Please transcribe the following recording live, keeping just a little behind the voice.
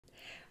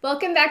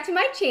Welcome back to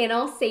my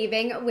channel,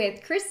 Saving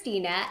with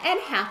Christina, and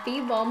happy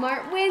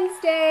Walmart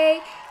Wednesday.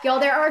 Y'all,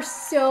 there are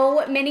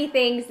so many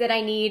things that I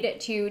need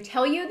to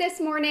tell you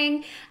this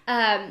morning.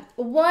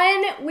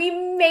 One, we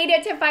made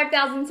it to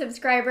 5,000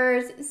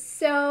 subscribers.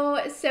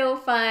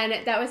 So fun.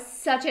 That was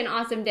such an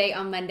awesome day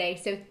on Monday.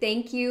 So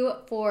thank you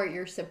for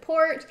your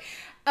support.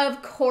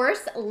 Of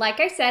course, like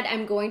I said,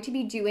 I'm going to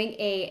be doing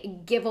a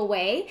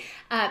giveaway.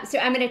 So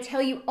I'm going to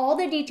tell you all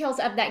the details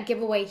of that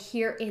giveaway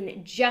here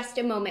in just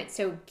a moment.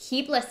 So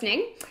keep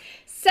listening.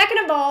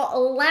 Second of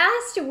all,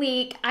 last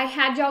week I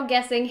had y'all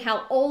guessing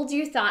how old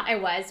you thought I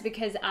was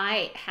because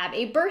I have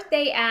a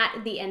birthday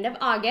at the end of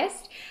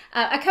August.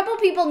 A couple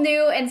people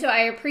knew, and so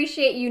I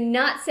appreciate you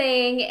not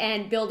saying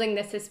and building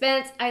the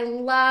suspense. I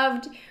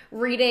loved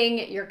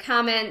reading your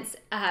comments.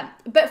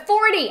 But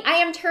 40, I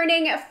am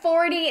turning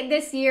 40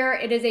 this year.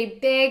 It is a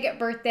big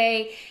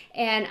birthday,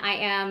 and I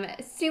am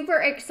super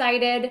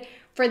excited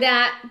for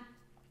that.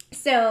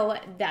 So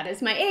that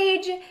is my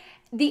age.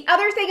 The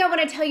other thing I want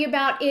to tell you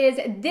about is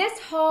this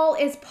haul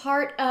is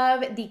part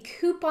of the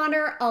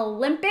Couponer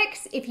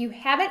Olympics. If you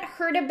haven't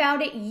heard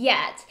about it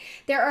yet,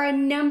 there are a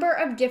number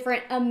of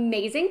different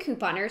amazing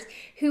couponers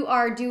who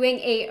are doing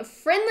a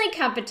friendly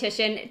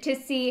competition to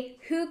see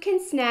who can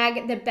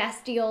snag the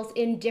best deals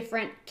in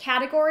different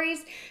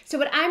categories. So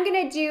what I'm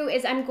going to do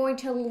is I'm going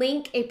to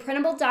link a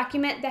printable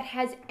document that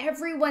has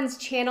everyone's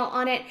channel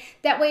on it.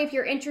 That way, if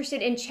you're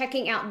interested in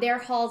checking out their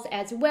hauls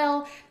as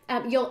well,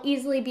 you'll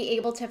easily be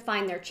able to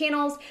find their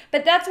channels.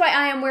 But that's why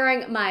I am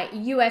wearing my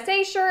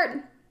USA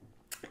shirt.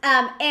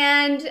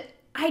 And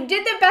I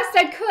did the best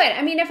I could.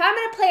 I mean, if I'm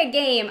going to play a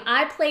game,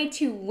 I play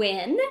to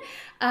win.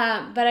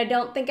 But I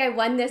don't think I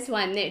won this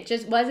one. It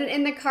just wasn't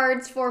in the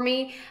cards for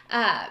me.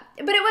 But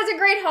it was a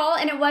great haul,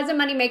 and it was a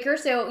moneymaker.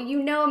 So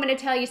you know I'm going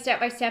to tell you step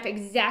by step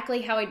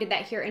exactly how I did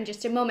that here in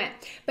just a moment.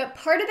 But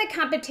part of the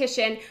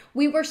competition,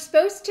 we were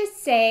supposed to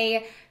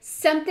say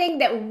something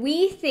that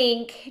we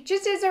think,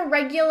 just as a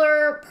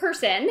regular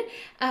person,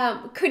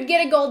 could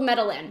get a gold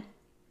medal in.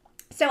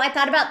 So I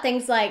thought about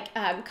things like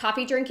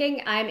coffee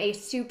drinking. I'm a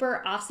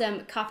super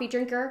awesome coffee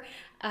drinker.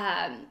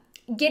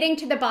 Getting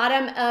to the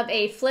bottom of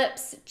a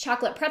Flips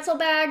chocolate pretzel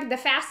bag the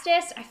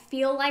fastest. I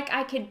feel like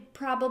I could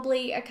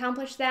probably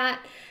accomplish that.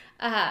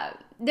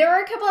 There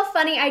are a couple of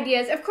funny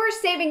ideas. Of course,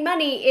 saving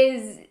money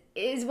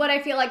is what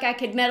I feel like I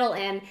could medal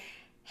in.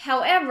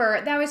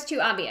 However, that was too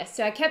obvious.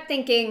 So I kept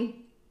thinking.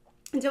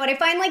 And so what I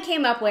finally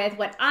came up with,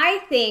 what I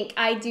think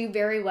I do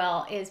very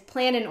well, is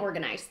plan and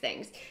organize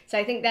things. So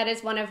I think that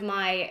is one of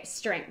my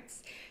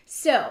strengths.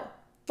 So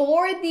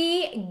for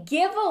the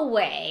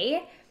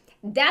giveaway,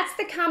 that's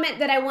the comment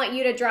that I want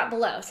you to drop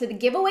below. So the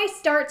giveaway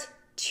starts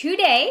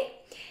today.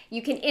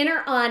 You can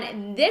enter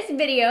on this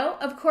video.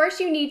 Of course,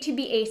 you need to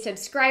be a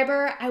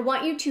subscriber. I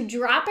want you to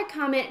drop a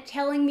comment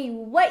telling me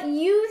what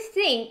you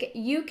think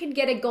you could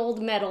get a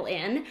gold medal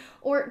in,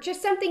 or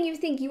just something you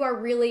think you are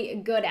really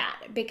good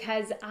at,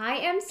 because I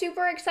am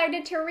super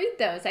excited to read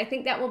those. I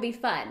think that will be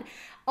fun.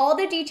 All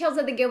the details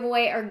of the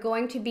giveaway are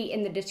going to be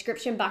in the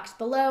description box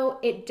below.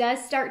 It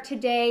does start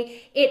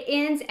today. It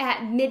ends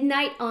at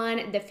midnight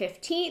on the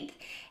 15th.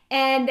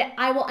 And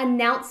I will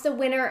announce the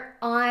winner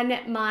on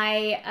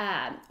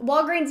my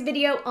Walgreens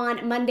video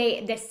on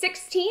Monday the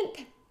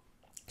 16th.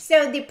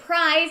 So the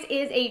prize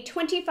is a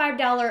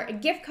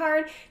 $25 gift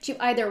card to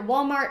either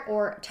Walmart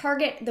or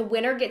Target. The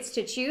winner gets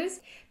to choose.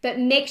 But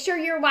make sure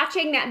you're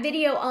watching that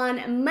video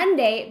on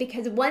Monday,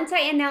 because once I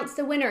announce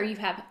the winner, you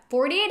have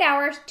 48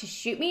 hours to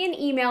shoot me an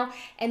email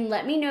and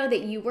let me know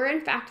that you were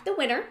in fact the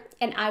winner,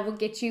 and I will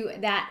get you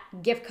that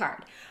gift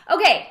card.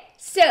 Okay,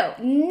 so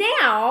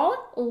now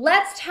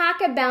let's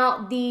talk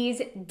about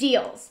these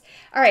deals.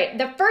 All right,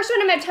 the first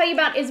one I'm going to tell you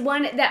about is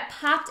one that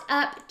popped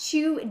up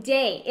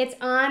today. It's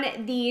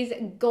on these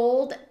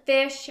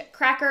goldfish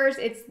crackers.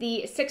 It's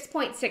the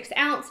 6.6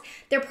 ounce.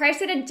 They're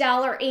priced at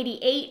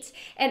 $1.88,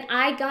 and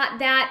I got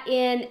that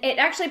in, it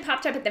actually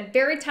popped up at the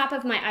very top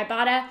of my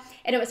Ibotta,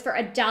 and it was for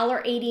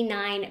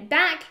 $1.89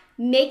 back,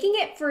 making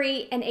it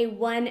free and a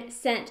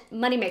 1-cent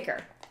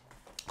moneymaker.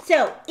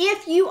 So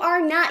if you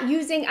are not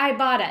using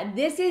Ibotta,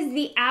 this is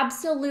the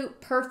absolute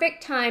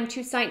perfect time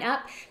to sign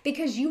up,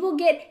 because you will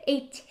get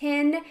a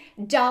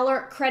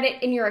 $10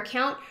 credit in your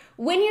account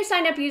when you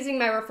sign up using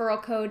my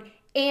referral code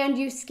and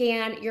you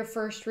scan your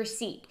first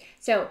receipt.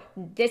 So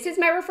this is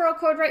my referral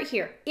code right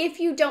here. If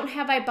you don't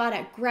have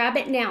Ibotta, grab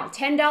it now.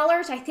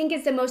 $10, I think,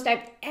 is the most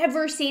I've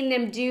ever seen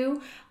them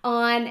do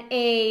on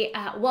a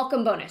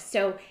welcome bonus.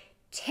 So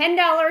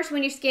 $10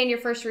 when you scan your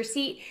first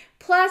receipt.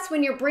 Plus,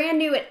 when you're brand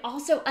new, it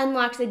also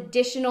unlocks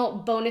additional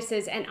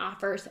bonuses and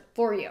offers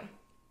for you.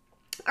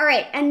 All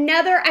right,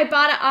 another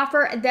Ibotta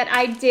offer that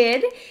I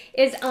did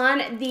is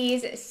on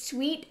these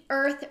Sweet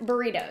Earth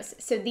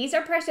burritos. So these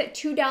are priced at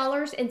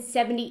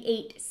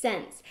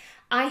 $2.78.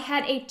 I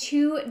had a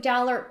 $2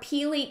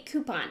 Peely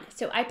coupon,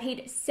 so I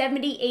paid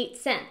 78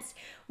 cents.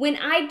 When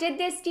I did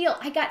this deal,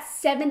 I got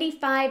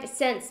 75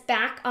 cents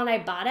back on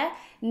Ibotta,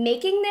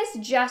 making this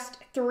just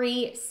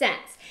 3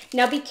 cents.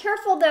 Now be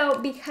careful though,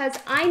 because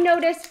I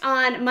noticed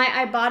on my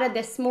Ibotta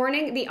this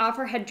morning, the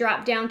offer had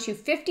dropped down to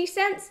 50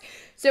 cents.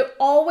 So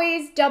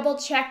always double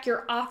check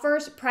your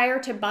offers prior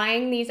to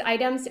buying these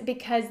items,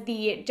 because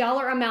the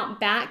dollar amount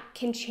back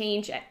can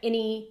change at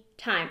any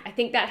time. I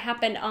think that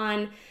happened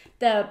on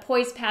the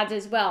Poise pads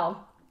as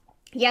well.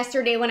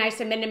 Yesterday when I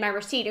submitted my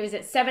receipt, it was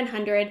at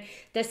 700.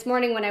 This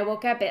morning when I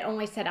woke up, it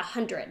only said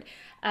 100.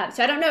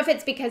 So I don't know if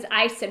it's because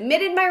I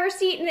submitted my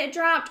receipt and it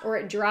dropped, or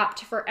it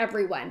dropped for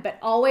everyone, but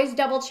always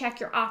double check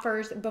your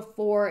offers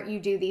before you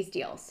do these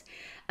deals.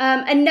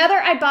 Another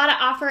Ibotta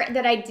offer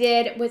that I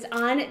did was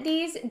on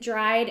these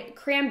dried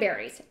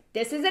cranberries.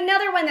 This is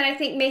another one that I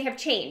think may have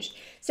changed.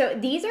 So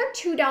these are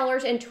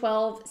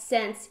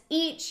 $2.12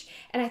 each,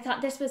 and I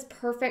thought this was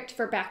perfect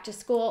for back to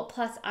school.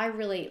 Plus, I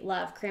really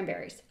love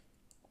cranberries.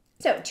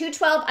 So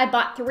 $2.12, I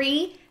bought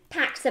 3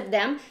 packs of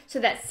them, so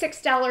that's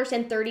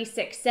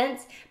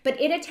 $6.36,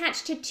 but it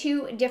attached to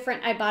 2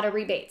 different Ibotta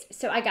rebates.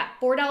 So I got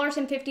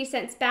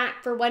 $4.50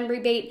 back for one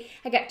rebate,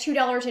 I got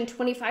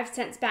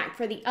 $2.25 back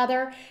for the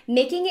other,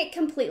 making it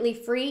completely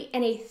free,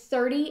 and a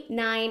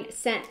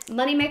 39-cent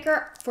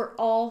moneymaker for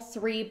all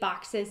 3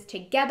 boxes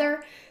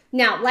together.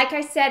 Now, like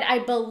I said, I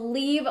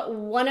believe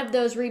one of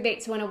those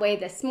rebates went away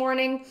this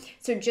morning,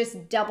 so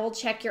just double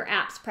check your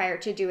apps prior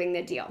to doing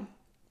the deal.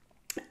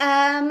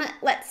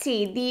 Let's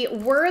see, the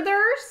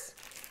Werther's,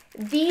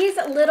 these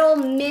little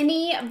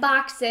mini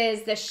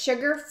boxes, the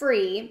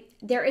sugar-free,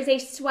 there is a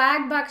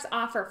swag bucks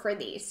offer for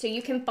these. So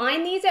you can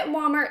find these at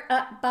Walmart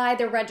up by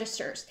the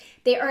registers.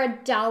 They are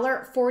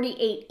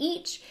 $1.48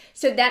 each,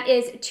 so that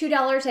is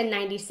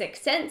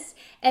 $2.96.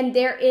 And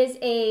there is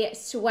a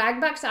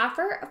swag bucks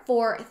offer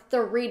for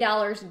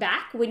 $3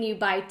 back when you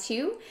buy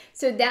 2,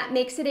 so that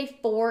makes it a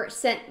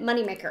 4-cent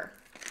moneymaker.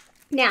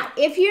 Now,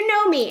 if you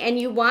know me and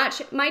you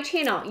watch my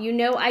channel, you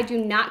know I do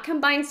not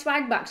combine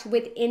swag bucks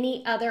with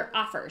any other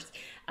offers.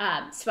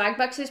 Swag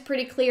bucks is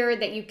pretty clear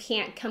that you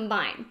can't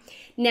combine.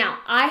 Now,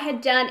 I had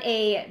done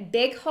a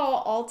big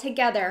haul all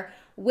together.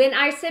 When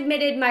I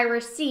submitted my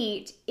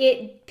receipt,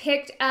 it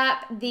picked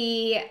up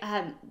the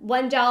 $1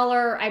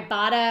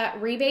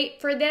 Ibotta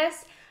rebate for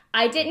this.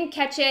 I didn't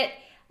catch it,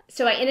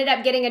 so I ended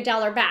up getting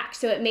 $1 back.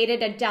 So it made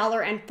it a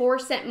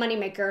 $1.04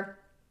 moneymaker.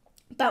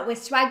 But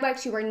with swag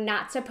bucks, you are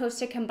not supposed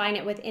to combine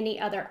it with any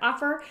other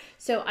offer,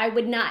 so I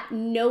would not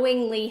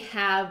knowingly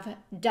have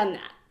done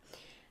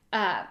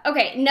that.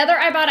 Okay, another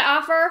Ibotta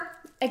offer.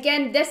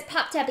 Again, this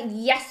popped up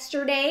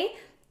yesterday.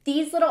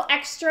 These little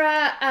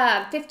extra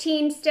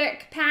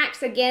 15-stick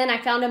packs, again, I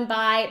found them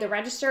by the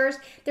registers.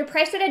 They're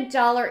priced at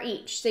 $1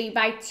 each. So you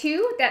buy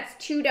 2, that's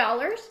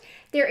 $2.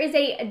 There is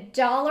a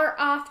 $1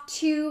 off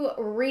 2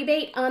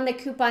 rebate on the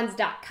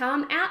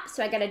coupons.com app,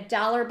 so I got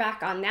 $1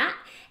 back on that.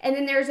 And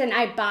then there's an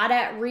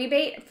Ibotta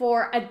rebate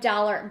for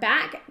 $1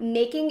 back,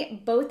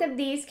 making both of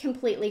these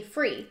completely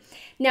free.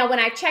 Now, when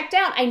I checked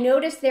out, I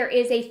noticed there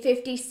is a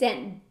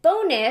 50-cent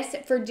bonus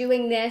for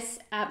doing this.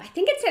 I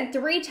think it said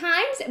 3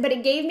 times, but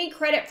it gave me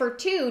credit for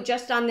 2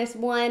 just on this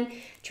one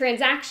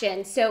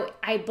transaction. So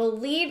I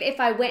believe if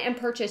I went and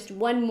purchased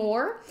one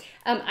more,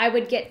 I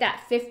would get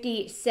that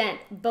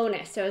 50-cent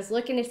bonus. So I was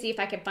looking to see if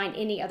I could find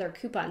any other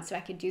coupons so I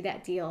could do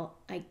that deal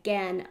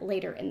again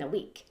later in the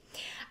week.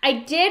 I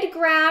did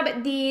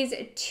grab these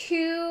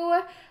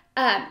 2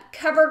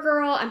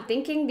 CoverGirl, I'm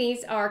thinking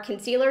these are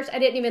concealers. I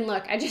didn't even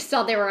look. I just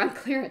saw they were on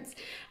clearance.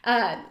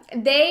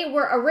 They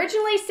were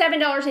originally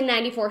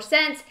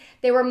 $7.94.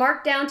 They were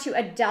marked down to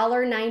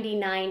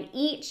 $1.99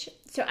 each.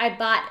 So I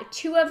bought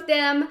 2 of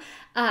them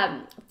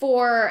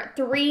for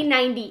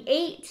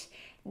 $3.98.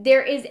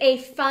 There is a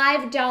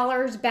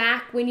 $5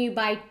 back when you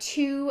buy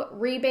 2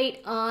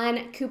 rebate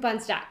on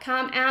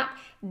coupons.com app.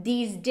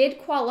 These did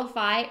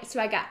qualify, so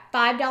I got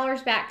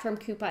 $5 back from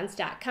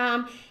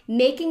coupons.com,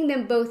 making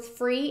them both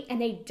free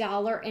and a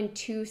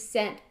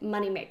 $1.02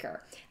 moneymaker.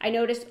 I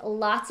noticed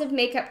lots of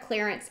makeup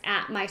clearance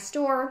at my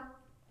store.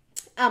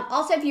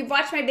 Also, if you've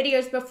watched my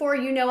videos before,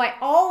 you know I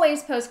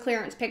always post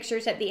clearance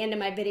pictures at the end of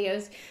my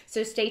videos,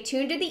 so stay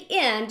tuned to the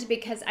end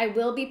because I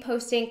will be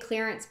posting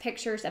clearance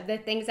pictures of the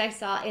things I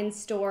saw in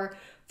store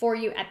for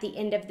you at the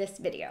end of this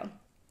video.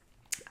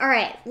 All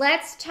right,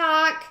 let's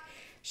talk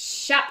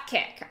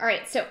Shopkick. All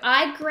right, so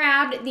I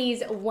grabbed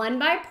these 1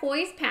 by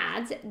Poise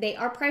pads. They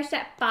are priced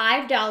at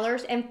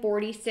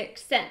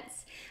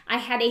 $5.46. I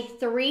had a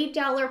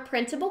 $3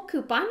 printable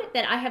coupon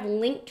that I have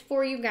linked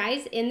for you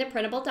guys in the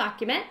printable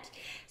document.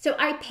 So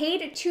I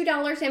paid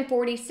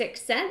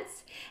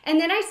 $2.46, and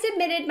then I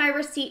submitted my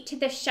receipt to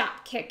the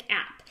Shopkick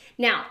app.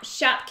 Now,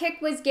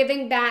 Shopkick was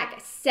giving back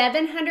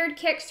 700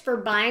 kicks for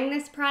buying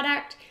this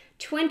product,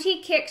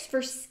 20 kicks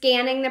for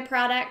scanning the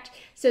product.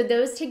 So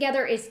those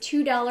together is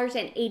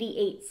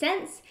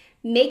 $2.88,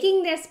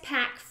 making this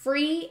pack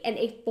free and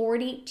a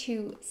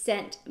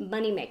 42-cent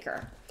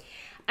moneymaker.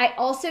 I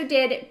also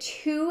did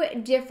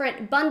 2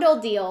 different bundle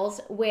deals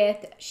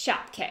with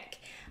Shopkick.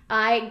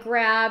 I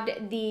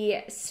grabbed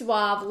the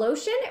Suave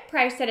lotion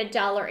priced at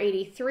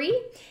 $1.83,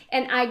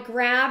 and I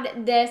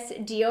grabbed this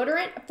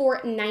deodorant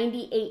for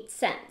 98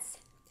 cents.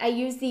 I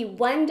used the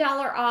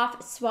 $1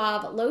 off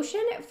Suave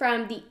lotion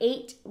from the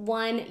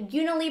 8-1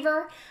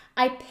 Unilever.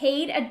 I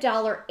paid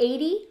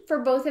 $1.80 for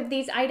both of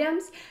these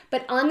items,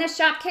 but on the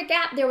Shopkick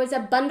app, there was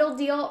a bundle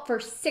deal for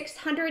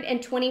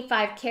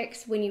 625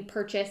 kicks when you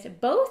purchase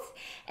both.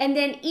 And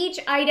then each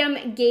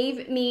item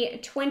gave me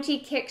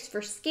 20 kicks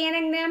for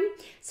scanning them.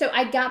 So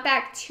I got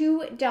back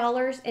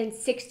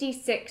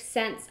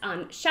 $2.66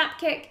 on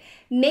Shopkick,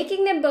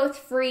 making them both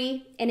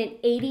free and an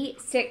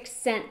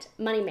 86-cent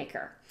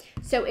moneymaker.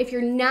 So if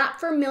you're not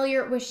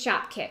familiar with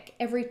Shopkick,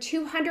 every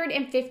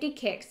 250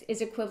 kicks is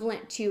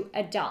equivalent to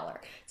 $1.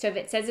 So if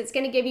it says it's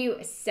going to give you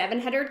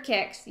 700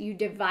 kicks, you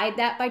divide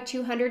that by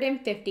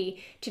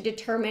 250 to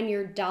determine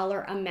your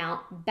dollar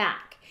amount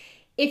back.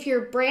 If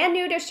you're brand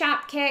new to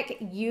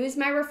Shopkick, use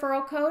my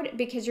referral code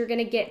because you're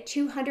going to get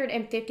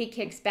 250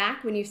 kicks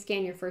back when you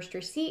scan your first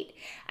receipt.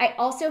 I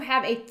also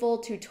have a full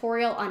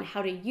tutorial on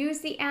how to use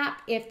the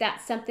app. If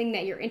that's something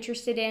that you're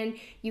interested in,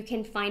 you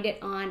can find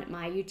it on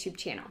my YouTube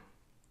channel.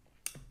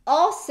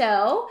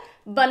 Also,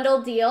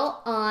 bundle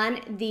deal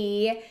on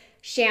the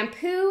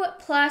shampoo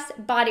plus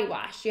body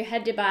wash. You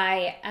had to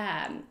buy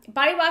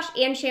body wash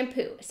and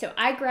shampoo. So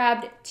I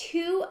grabbed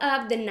 2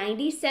 of the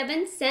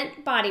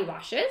 97-cent body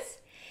washes,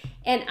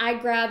 and I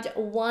grabbed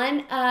 1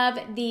 of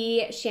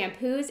the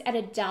shampoos at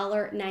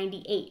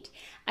 $1.98.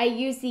 I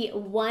used the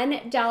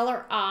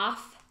 $1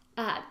 off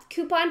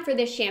coupon for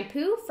this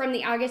shampoo from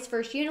the August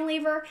 1st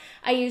Unilever.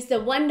 I used the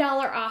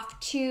 $1 off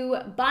 2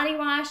 body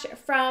wash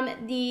from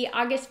the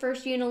August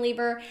 1st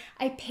Unilever.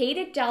 I paid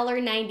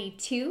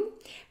 $1.92,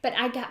 but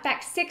I got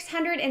back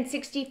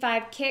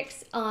 665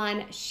 kicks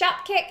on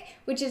Shopkick,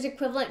 which is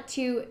equivalent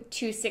to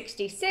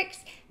 $2.66,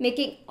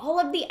 making all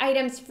of the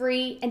items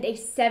free and a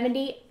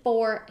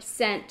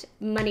 74-cent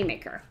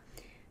moneymaker.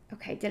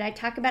 Okay, did I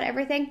talk about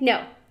everything?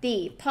 No,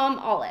 the palm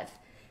olive.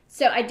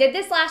 So I did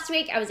this last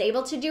week. I was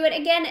able to do it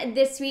again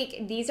this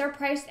week. These are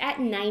priced at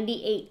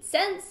 98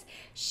 cents.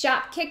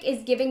 Shopkick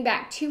is giving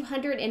back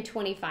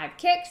 225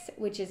 kicks,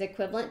 which is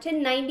equivalent to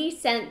 90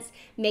 cents,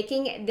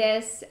 making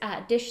this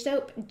dish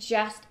soap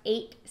just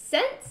 8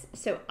 cents.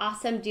 So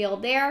awesome deal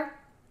there.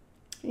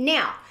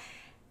 Now,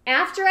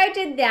 after I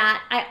did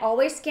that, I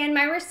always scan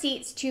my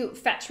receipts to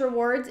Fetch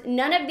Rewards.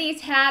 None of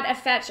these had a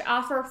Fetch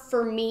offer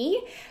for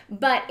me,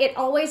 but it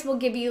always will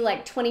give you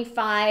like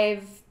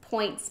 25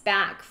 points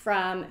back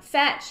from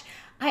Fetch.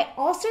 I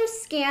also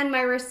scan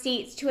my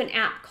receipts to an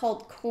app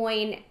called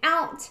Coin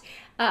Out.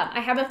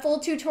 I have a full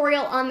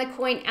tutorial on the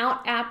Coin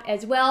Out app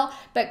as well,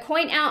 but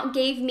Coin Out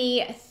gave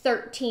me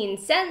 13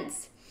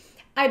 cents.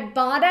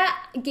 Ibotta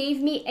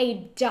gave me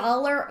a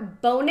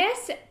 $1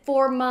 bonus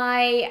for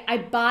my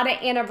Ibotta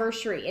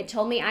anniversary. It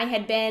told me I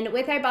had been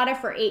with Ibotta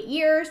for 8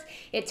 years.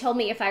 It told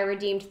me if I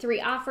redeemed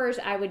 3 offers,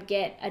 I would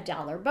get a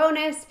 $1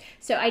 bonus.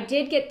 So I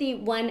did get the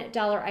 $1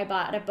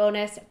 Ibotta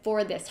bonus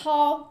for this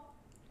haul.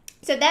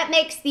 So that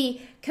makes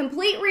the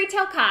complete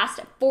retail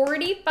cost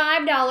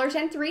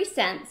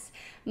 $45.03.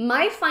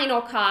 My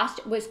final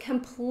cost was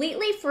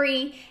completely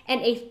free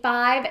and a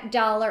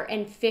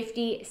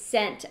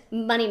 $5.50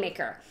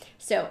 moneymaker.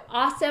 So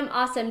awesome,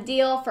 awesome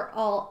deal for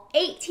all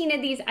 18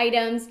 of these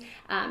items.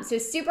 So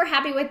super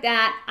happy with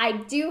that. I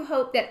do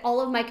hope that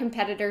all of my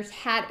competitors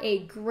had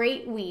a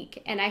great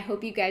week, and I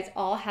hope you guys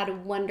all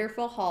had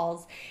wonderful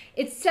hauls.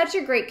 It's such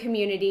a great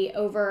community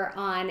over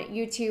on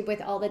YouTube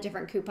with all the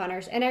different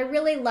couponers, and I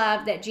really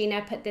love that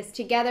Gina put this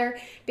together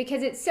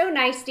because it's so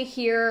nice to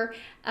hear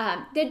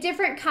the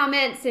different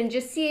comments and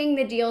just seeing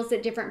the deals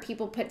that different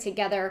people put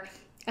together.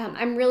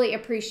 I'm really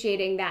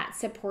appreciating that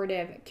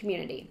supportive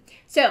community.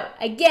 So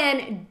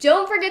again,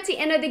 don't forget to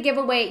enter the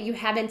giveaway. You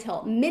have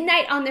until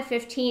midnight on the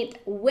 15th.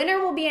 Winner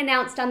will be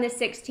announced on the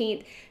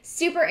 16th.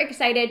 Super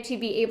excited to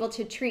be able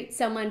to treat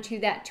someone to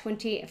that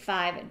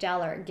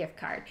 $25 gift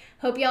card.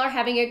 Hope y'all are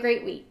having a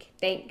great week.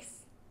 Thanks.